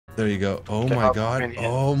There you go. Oh Okay, my god.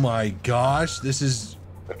 Oh my gosh. This is...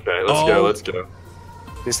 Okay, let's go, let's go.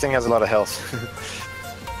 This thing has a lot of health.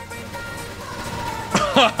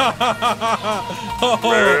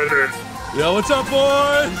 Murder. Yo, what's up,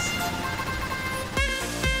 boys?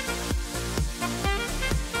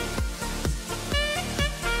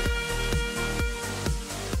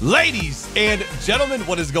 Ladies and gentlemen,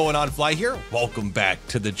 what is going on? Fly here. Welcome back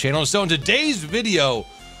to the channel. So in today's video,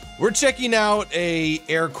 we're checking out a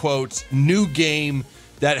air quotes new game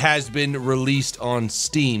that has been released on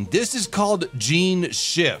Steam. This is called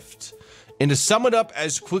GeneShift. And to sum it up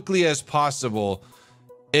as quickly as possible,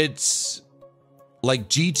 it's like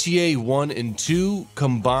GTA 1 and 2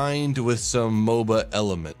 combined with some MOBA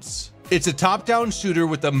elements. It's a top-down shooter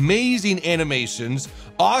with amazing animations,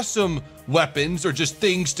 awesome weapons or just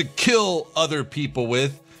things to kill other people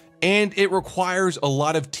with, and it requires a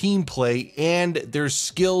lot of team play and there's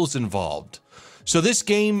skills involved. So this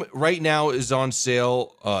game right now is on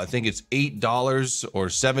sale. I think it's $8 or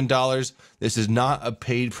 $7. This is not a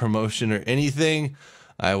paid promotion or anything.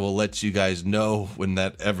 I will let you guys know when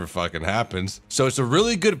that ever fucking happens. So it's a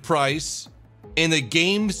really good price and the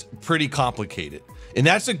game's pretty complicated. And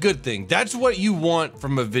that's a good thing. That's what you want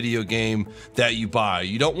from a video game that you buy.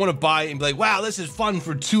 You don't want to buy it and be like, wow, this is fun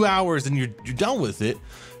for 2 hours and you're done with it.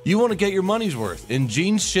 You want to get your money's worth. And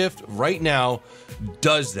GeneShift right now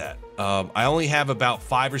does that. I only have about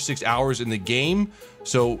 5 or 6 hours in the game.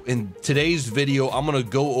 So in today's video, I'm going to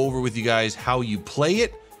go over with you guys how you play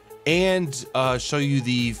it and show you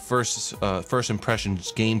the first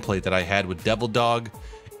impressions gameplay that I had with Devil Dog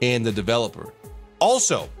and the developer.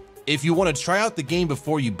 Also, if you want to try out the game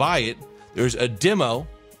before you buy it, there's a demo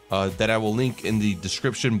that I will link in the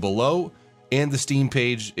description below and the Steam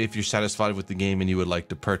page if you're satisfied with the game and you would like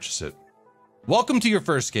to purchase it. Welcome to your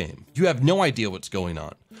first game. You have no idea what's going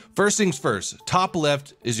on. First things first, top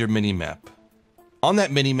left is your mini map. On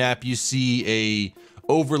that mini map, you see a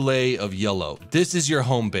overlay of yellow. This is your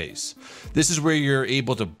home base. This is where you're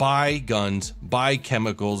able to buy guns, buy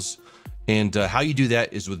chemicals, and how you do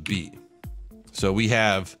that is with B. So we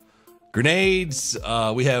have grenades,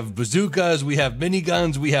 we have bazookas, we have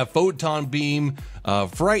miniguns, we have photon beam.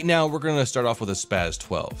 For right now, we're gonna start off with a Spaz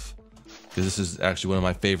 12 because this is actually one of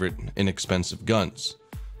my favorite inexpensive guns.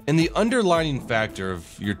 And the underlining factor of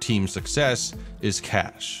your team's success is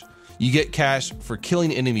cash. You get cash for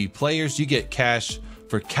killing enemy players, you get cash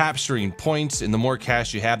for capturing points, and the more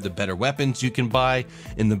cash you have, the better weapons you can buy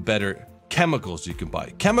and the better chemicals you can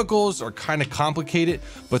buy. Chemicals are kind of complicated,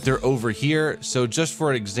 but they're over here. So just for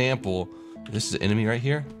an example, this is an enemy right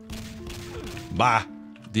here. Bah,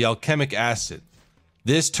 the alchemic acid.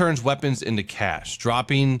 This turns weapons into cash.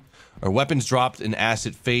 Weapons dropped in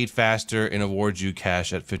acid fade faster and awards you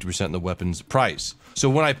cash at 50% of the weapon's price. So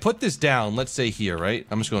when I put this down, let's say here, right?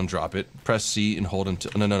 I'm just going to drop it. Press C and hold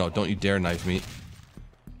until, no, don't you dare knife me.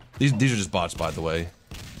 These are just bots, by the way.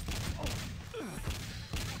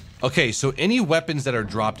 Okay, so any weapons that are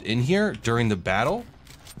dropped in here during the battle,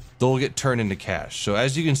 they'll get turned into cash. So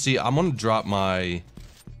as you can see, I'm gonna drop my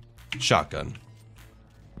shotgun.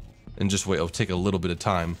 And just wait, it'll take a little bit of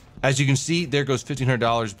time. As you can see, there goes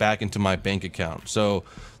 $1,500 back into my bank account. So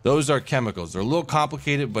those are chemicals. They're a little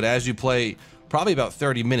complicated, but as you play, probably about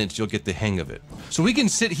 30 minutes, you'll get the hang of it. So we can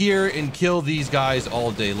sit here and kill these guys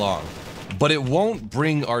all day long, but it won't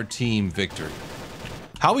bring our team victory.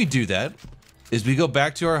 How we do that is we go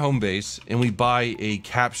back to our home base and we buy a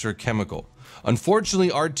capture chemical.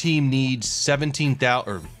 Unfortunately, our team needs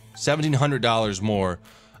 $1,700 more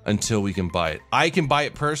until we can buy it. I can buy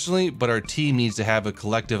it personally, but our team needs to have a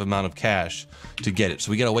collective amount of cash to get it. So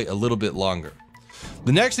we gotta wait a little bit longer.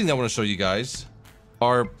 The next thing that I wanna show you guys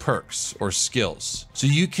are perks or skills. So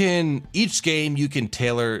each game, you can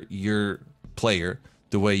tailor your player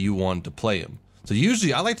the way you want to play him. So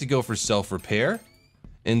usually I like to go for self-repair,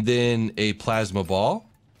 and then a plasma ball,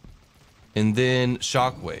 and then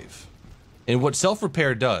shockwave. And what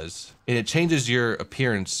self-repair does, and it changes your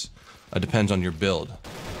appearance, depends on your build.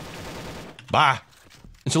 Bah!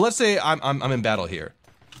 And so let's say I'm in battle here,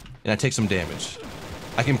 and I take some damage.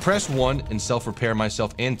 I can press 1 and self-repair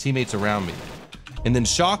myself and teammates around me. And then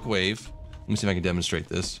shockwave, let me see if I can demonstrate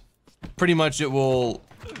this. Pretty much it will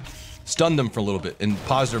stun them for a little bit and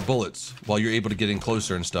pause their bullets while you're able to get in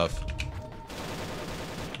closer and stuff.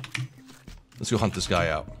 Let's go hunt this guy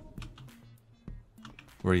out.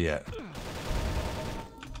 Where are you at?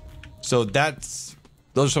 So those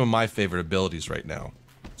are some of my favorite abilities right now.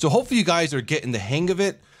 So hopefully you guys are getting the hang of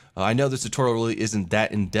it. I know this tutorial really isn't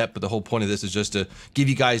that in depth, but the whole point of this is just to give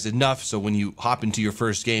you guys enough so when you hop into your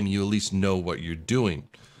first game, you at least know what you're doing.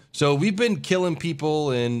 So we've been killing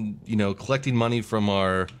people and, you know, collecting money from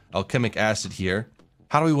our alchemic acid here.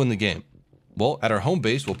 How do we win the game? Well, at our home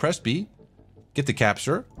base, we'll press B, get the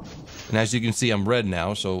capture, and as you can see, I'm red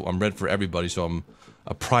now, so I'm red for everybody, so I'm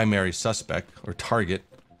a primary suspect or target.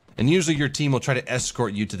 And usually your team will try to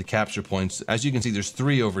escort you to the capture points. As you can see, there's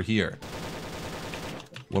 3 over here.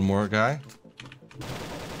 One more guy.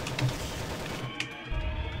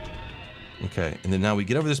 Okay, and then now we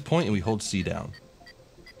get over this point and we hold C down.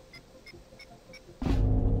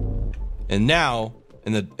 And now,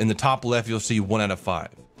 in the top left, you'll see 1 out of 5.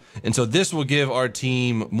 And so this will give our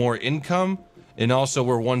team more income, and also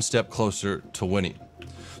we're 1 step closer to winning.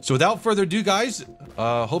 So without further ado, guys,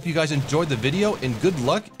 hope you guys enjoyed the video, and good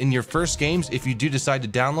luck in your first games if you do decide to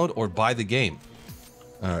download or buy the game.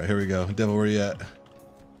 All right, here we go. Devil, where you at?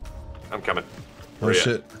 I'm coming. Oh,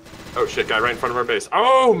 shit. Oh, shit, guy right in front of our base.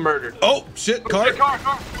 Oh, murdered. Oh, shit, car. Shit,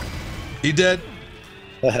 car. He dead.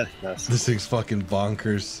 Nice. This thing's fucking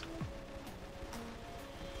bonkers.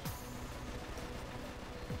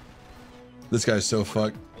 This guy's so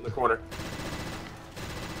fucked. In the corner.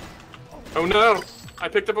 Oh, no. I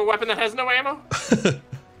picked up a weapon that has no ammo.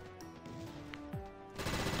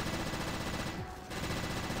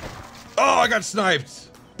 Oh, I got sniped.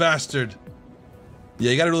 Bastard.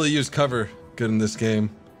 Yeah, you gotta really use cover good in this game.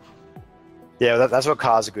 Yeah, that's what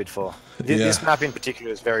cars are good for. Yeah. This map in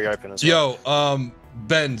particular is very open as well. Yo,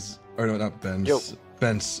 Benz. Or no, not Benz. Yo.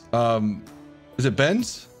 Benz. Is it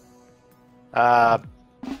Benz?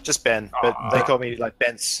 Just Ben, but they call me like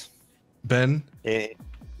Benz. Ben? Yeah.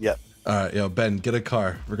 Yep. Alright, yo, Ben, get a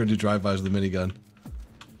car. We're gonna do drive-bys with the minigun.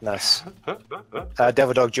 Nice.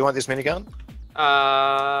 Devil Dog, do you want this minigun?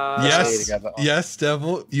 Yes. Yes,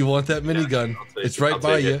 Devil, you want that minigun. It's right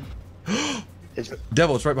by you.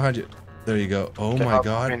 Devil, it's right behind you. There you go. Oh Okay, my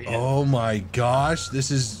god. Oh my gosh.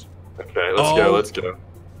 This is... Okay, let's go.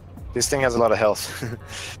 This thing has a lot of health.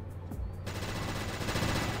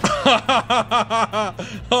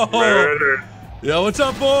 Oh. Murder. Yo, what's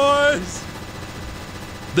up, boys?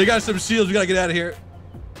 They got some shields. We gotta get out of here.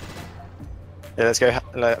 Yeah, let's go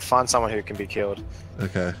find someone who can be killed.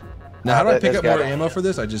 Okay. Now, how do I pick there's up a guy more down ammo here. for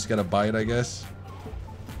this? I just gotta buy it, I guess.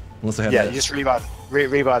 Unless I have Yeah, that. you just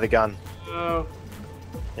rebuy the gun. Oh.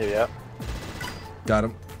 Here we are. Got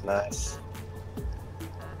him. Nice.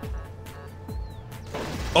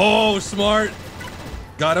 Oh, smart.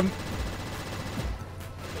 Got him.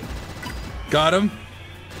 Got him.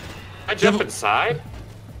 I jump Devil- inside?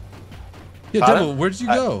 Yeah, Got him? Devil, where'd you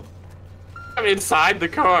go? I'm inside the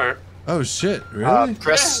car. Oh, shit. Really?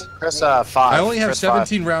 Press 5. I only have Press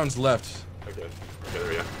 17 rounds left. Okay, there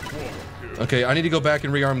we go. Okay, I need to go back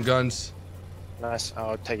and rearm guns. 5. Nice.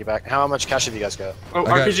 I'll take you back. How much cash have you guys got? Oh,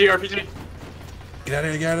 I got- RPG. Get out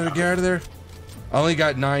of there, get out of there, get out of there. I only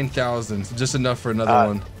got 9,000. Just enough for another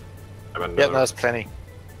one. Yeah, no, that's plenty.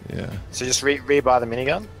 Yeah. So just rebuy the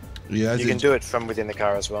minigun. Yeah. You can do it from within the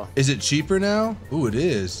car as well. Is it cheaper now? Ooh, it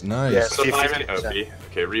is. Nice. Yeah. So 50%.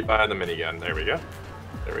 Okay, rebuy the minigun. There we go.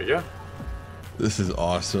 There we go. This is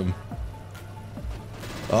awesome.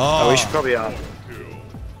 Oh, Oh, we should probably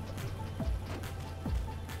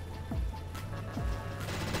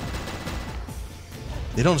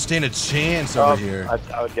they don't stand a chance over here.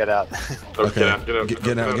 I would get out. Okay.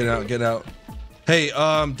 Get out. Get out. Hey,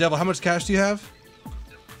 Devil, how much cash do you have?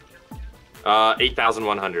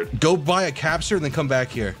 8,100. Go buy a capture and then come back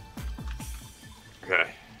here. Okay,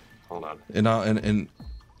 hold on. And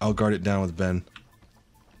I'll guard it down with Ben.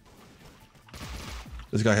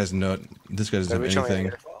 This guy has no. This guy doesn't have Which one we anything.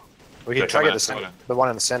 gonna go for? We can try to get the one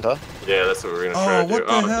in the center. Yeah, that's what we're gonna try Oh, to do. what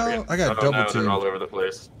the hell? I got double no, teamed. they're all over the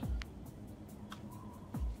place.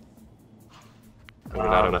 We're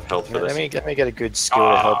not enough health for Let this. me get a good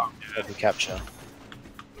skill to help the capture.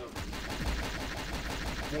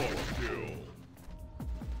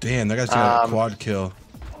 Damn, that guy's got a quad kill.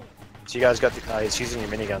 So you guys got the. He's using your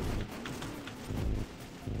minigun.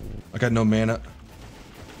 I got no mana.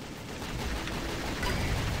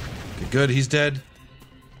 Okay, good, he's dead.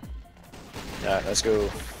 Alright, let's go.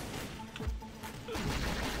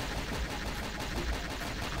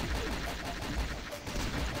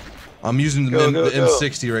 I'm using the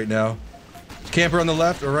M60 right now. Camper on the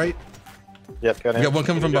left or right? Yep, got You him. got one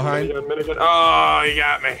coming from behind. Minigun. Oh, you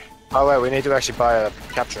got me. Oh wait, we need to actually buy a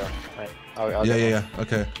capture. Wait, I'll get one. Yeah.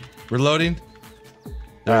 Okay. We're loading.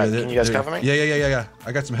 Alright, can you guys cover me? Yeah.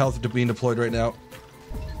 I got some health being deployed right now.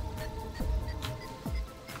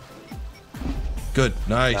 Good.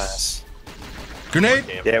 Nice. Grenade.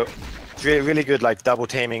 Yeah, it's really good. Like double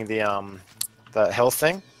teaming the health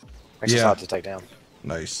thing. Makes it hard to take down.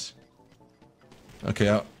 Nice. Okay,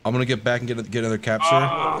 I'm gonna get back and get another capture.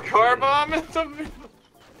 Oh, car bomb.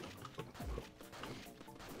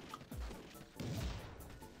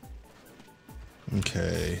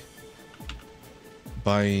 Okay.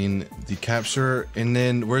 Buying the capture, and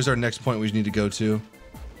then where's our next point we need to go to?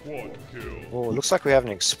 Oh, it looks like we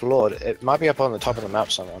haven't explored. It might be up on the top of the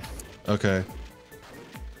map somewhere. Okay.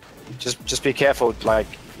 Just be careful. Like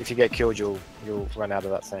if you get killed, you'll run out of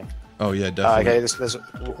that thing. Oh yeah, definitely. Okay, there's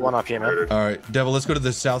one up here, man. All right, Devil. Let's go to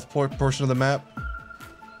the south portion of the map.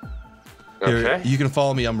 Here, Okay. you can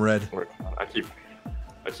follow me. I'm red. I keep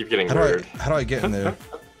getting How murdered. do I get in there?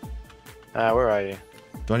 Where are you?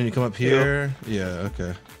 Do I need to come up here? Yeah.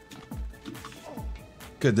 Okay.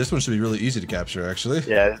 Good. This one should be really easy to capture, actually.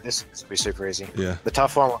 Yeah, this will be super easy. Yeah. The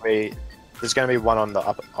tough one will be. There's going to be one on the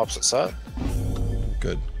opposite side.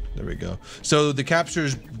 Good. There we go. So the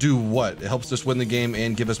captures do what? It helps us win the game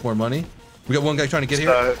and give us more money. We got one guy trying to get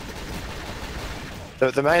here.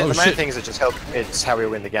 The main thing is it just helps. It's how we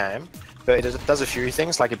win the game. But it does a few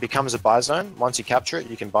things. Like it becomes a buy zone. Once you capture it,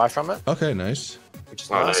 you can buy from it. Okay. Nice. Which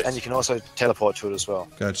is nice. And you can also teleport to it as well.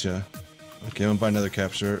 Gotcha. Okay, I'm gonna buy another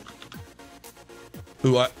capture.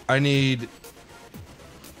 Ooh, I need.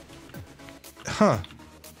 Huh.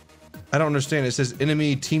 I don't understand. It says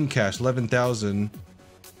enemy team cash 11,000.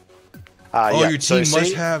 Oh, yeah. your team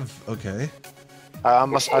must have. Okay.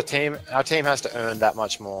 Our team has to earn that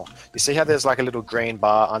much more. You see how there's like a little green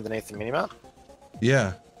bar underneath the minimap?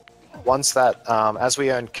 Yeah. Once that, as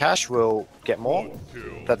we earn cash, we'll get more.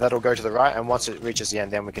 That'll go to the right, and once it reaches the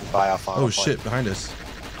end, then we can buy our final point. Shit! Behind us.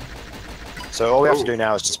 So all we have to do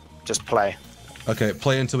now is just play. Okay,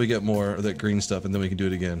 play until we get more of that green stuff, and then we can do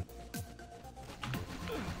it again.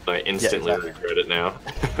 I instantly regret it now.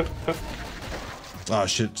 Oh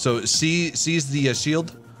shit! So C's the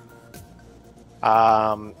shield.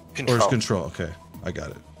 Control. Or is control? Okay, I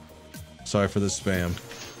got it. Sorry for the spam.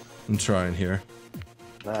 I'm trying here.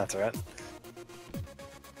 No, that's alright.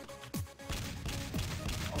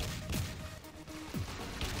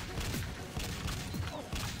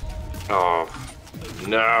 Oh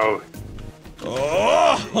no!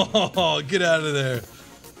 Oh, get out of there!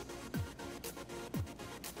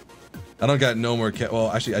 I don't got no more cash.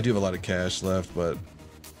 Well, actually, I do have a lot of cash left, but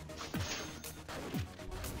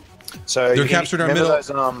so they're captured in our middle.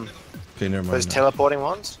 Those, okay, never mind. Those teleporting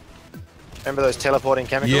ones. Remember those teleporting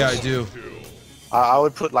chemicals? Yeah, I do. I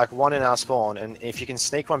would put like one in our spawn, and if you can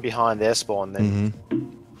sneak one behind their spawn, then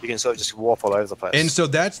you can sort of just warp all over the place. And so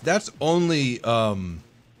that's only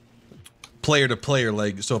player to player.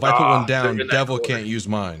 Like, so if I put one down, Devil can't use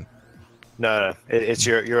mine. No, it's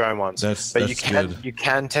your own ones. But you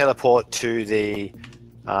can teleport to the.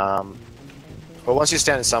 Well, once you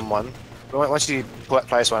stand at someone, once you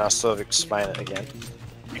place one, I'll sort of explain it again.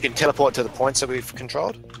 You can teleport to the points that we've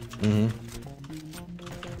controlled.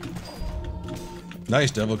 Nice,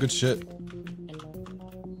 Devil. Good shit.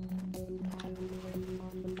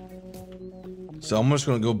 So I'm just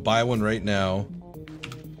gonna go buy one right now,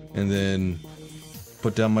 and then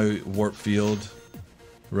put down my warp field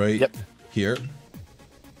right here.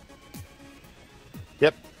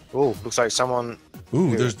 Yep. Ooh, looks like someone.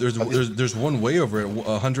 Ooh, there's one way over it,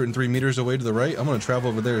 103 meters away to the right. I'm gonna travel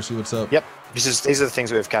over there and see what's up. Yep. These are the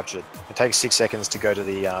things we've captured. It takes 6 seconds to go to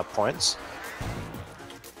the points.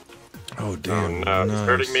 Oh damn! Oh, no, nice. he's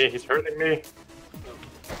hurting me. He's hurting me.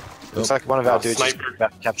 Looks like one of our dudes is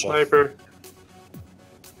about to capture. Sniper.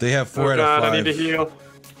 They have 4 out of 5. I need to heal.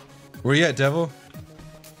 Where you at, Devil?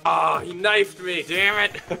 Oh, he knifed me.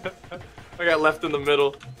 Damn it! I got left in the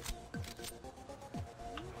middle.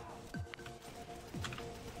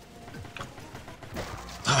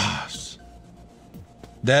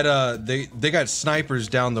 That they got snipers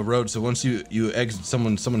down the road, so once you exit,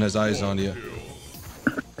 someone has eyes on you.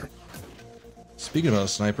 Speaking about a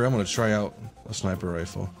sniper, I'm gonna try out a sniper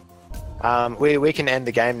rifle. We can end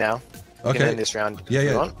the game now. We can Okay. end this round.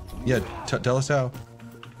 Yeah. Tell us how.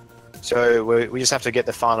 So we just have to get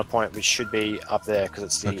the final point, which should be up there because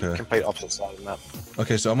it's the complete opposite side of the map.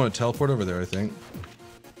 Okay, so I'm gonna teleport over there, I think.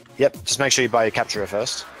 Yep. Just make sure you buy your capturer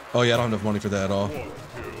first. Oh yeah, I don't have enough money for that at all.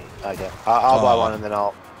 Okay. I'll buy one and then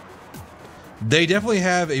I'll. They definitely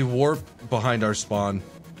have a warp behind our spawn.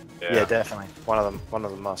 Yeah, definitely. One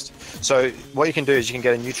of them must. So what you can do is you can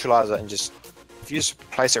get a neutralizer and just, if you just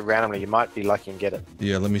place it randomly, you might be lucky and get it.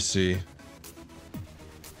 Yeah, let me see.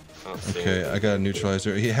 Okay, I got a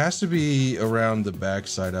neutralizer. He has to be around the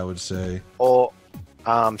backside, I would say. Or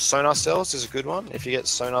sonar cells is a good one. If you get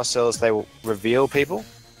sonar cells, they will reveal people.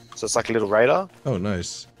 So it's like a little radar. Oh,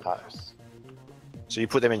 nice. So you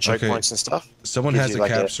put them in choke points and stuff. Someone has a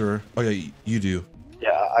capture. Oh yeah, you do.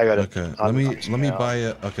 Yeah, I got it. Okay, let me buy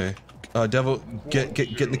it. Okay, Devil, get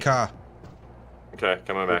in the car. Okay,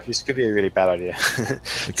 coming back. This could be a really bad idea.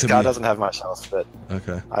 This car doesn't have much health, but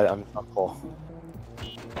okay, I'm poor.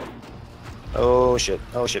 Oh shit!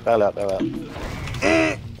 Oh shit! Bail out! Bail out!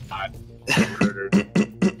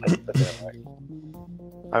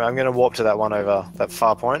 I'm gonna warp to that one over that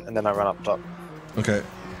far point, and then I run up top. Okay.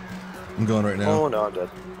 I'm going right now. Oh no, I'm dead.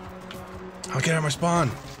 I'll get out of my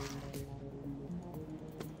spawn.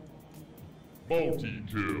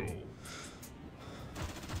 Multi-kill.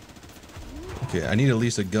 Okay, I need at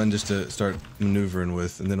least a gun just to start maneuvering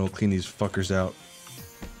with, and then we'll clean these fuckers out.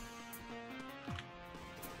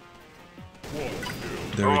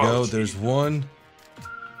 There we go. There's one.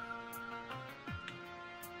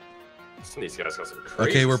 Some of these guys got some crazy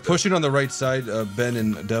Okay, we're stuff. pushing on the right side, Ben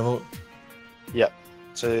and Devil. Yep.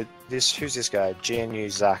 So who's this guy? GNU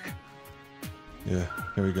Zach. Yeah,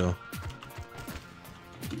 here we go.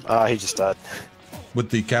 He just died. With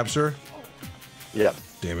the capture? Yep.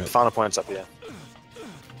 Damn The it. final point's up here.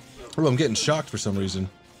 Oh, I'm getting shocked for some reason.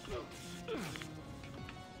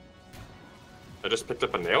 I just picked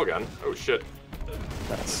up a nail gun. Oh shit.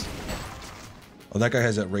 Nice. Oh, that guy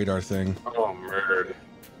has that radar thing. Oh, murdered.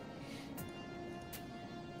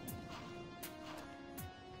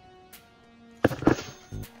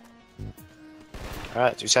 All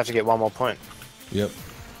right, just have to get one more point. Yep.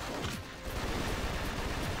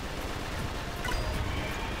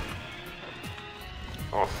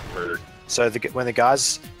 Oh, murdered. So when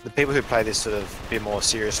the people who play this sort of a bit more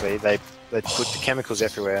seriously, they put the chemicals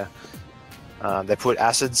everywhere. They put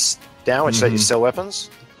acids down, which let you sell weapons.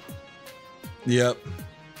 Yep.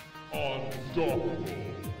 Unstoppable.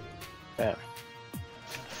 Yeah.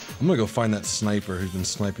 I'm gonna go find that sniper who's been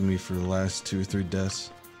sniping me for the last 2 or 3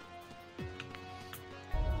 deaths.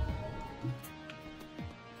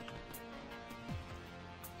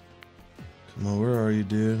 Come on, where are you,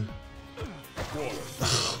 dude?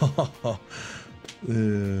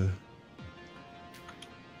 Yeah.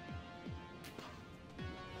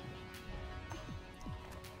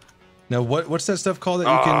 Now, what's that stuff called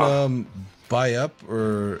that you can buy up,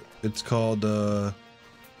 or it's called the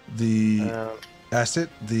acid,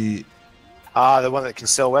 the The one that can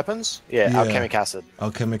sell weapons? Yeah, Yeah. alchemic acid.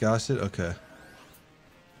 alchemic acid. Okay,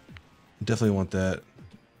 definitely want that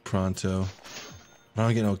pronto. I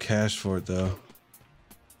don't get no cash for it though.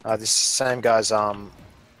 This same guy's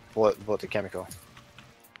bought the chemical.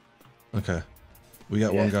 Okay, we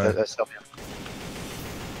got Yeah, one guy. that's helping.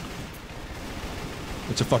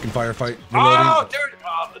 It's a fucking firefight. Reloading. Oh, dude!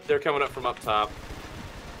 Oh, they're coming up from up top.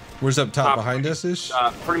 Where's up top behind us ish?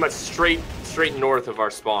 Pretty much straight north of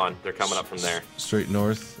our spawn. They're coming up from there. Straight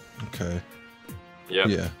north. Okay. Yep.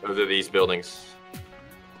 Yeah. Those are these buildings.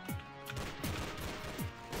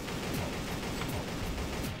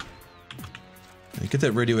 Hey, get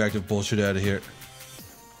that radioactive bullshit out of here.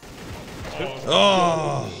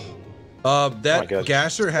 Oh. That God.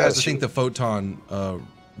 gasher has, I think, the photon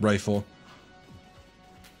rifle.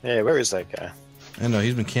 Yeah, where is that guy? I know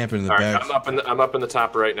he's been camping in the All right, back. I'm up in the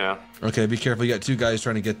top right now. Okay, be careful. You got 2 guys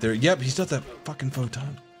trying to get there. Yep, he's got that fucking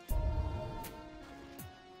photon.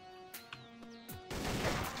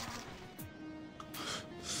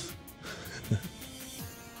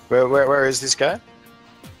 Where is this guy?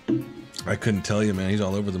 I couldn't tell you, man. He's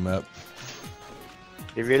all over the map.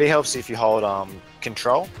 It really helps if you hold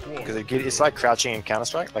control, because it's like crouching in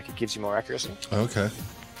Counter-Strike. Like it gives you more accuracy. Okay.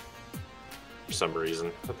 For some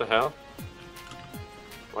reason. What the hell?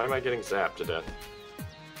 Why am I getting zapped to death?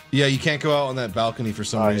 Yeah, you can't go out on that balcony for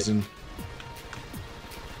some reason.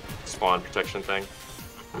 Spawn protection thing.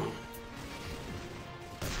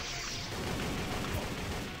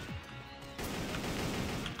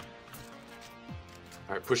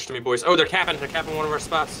 Alright, push to me, boys. Oh, they're capping one of our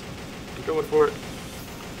spots. I'm going for it.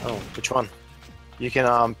 Oh, which one? You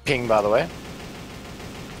can ping, by the way.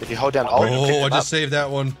 If you hold down Alt. and pick Oh, I them just up. saved that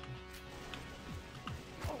one.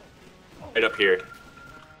 Right up here.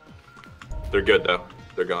 They're good though.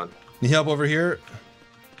 They're gone. Need help over here?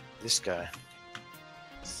 This guy.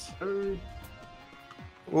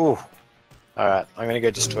 Ooh. Alright, I'm gonna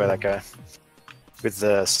go destroy that guy. With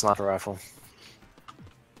the sniper rifle.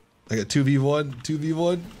 I got 2v1,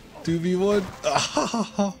 2v1, 2v1.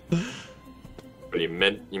 Are you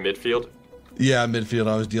midfield? Yeah, midfield.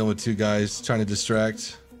 I was dealing with 2 guys trying to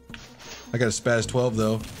distract. I got a Spaz 12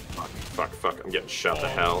 though. Fuck. I'm getting shot to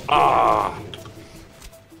hell. Ah!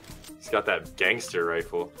 He's got that gangster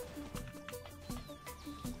rifle.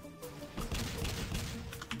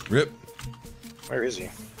 Rip. Where is he?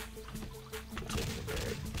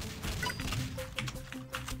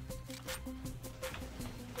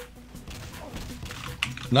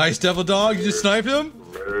 Nice, Devil Dog. You just sniped him?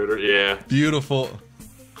 Murder, yeah. Beautiful.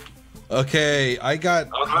 Okay, I got...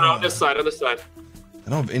 Oh, no, on this side. I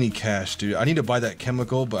don't have any cash, dude. I need to buy that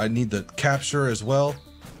chemical, but I need the capture as well.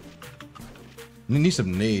 We need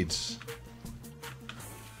some nades.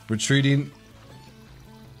 Retreating.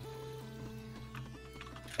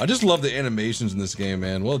 I just love the animations in this game,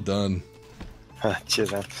 man. Well done.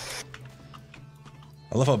 Cheers, man.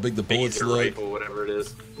 I love how big the bullets Phaser look. rifle, whatever it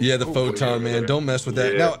is. Yeah, the Ooh, photon, man. Don't mess with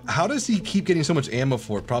that. Yeah. Now, how does he keep getting so much ammo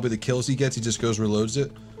for it? Probably the kills he gets, he just goes reloads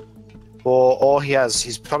it. Or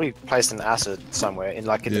he's probably placed an acid somewhere in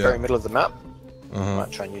like in the very middle of the map.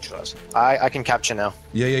 Might try and neutralize. I can capture now.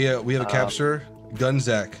 Yeah. We have a capture.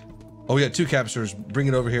 Gunzak. Oh, we got 2 captures. Bring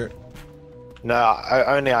it over here. No,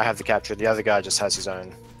 only I have the capture. The other guy just has his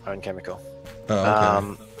own chemical. Oh,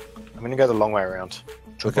 okay. I'm gonna go the long way around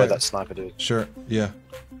to avoid that sniper dude. Sure. Yeah.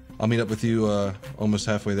 I'll meet up with you almost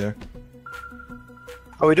halfway there.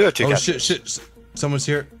 Oh, we do have 2 Oh, captures. shit. Someone's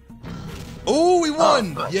here. Oh, we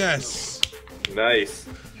won! Yes! Nice.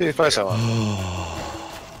 Who plays that one?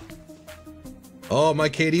 Oh, my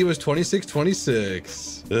KD was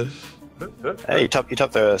 26-26. Hey, you top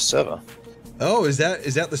the server. Oh, is that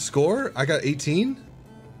the score? I got 18?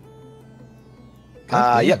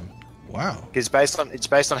 Yep. Wow. It's based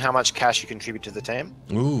on how much cash you contribute to the team.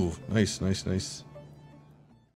 Ooh, nice.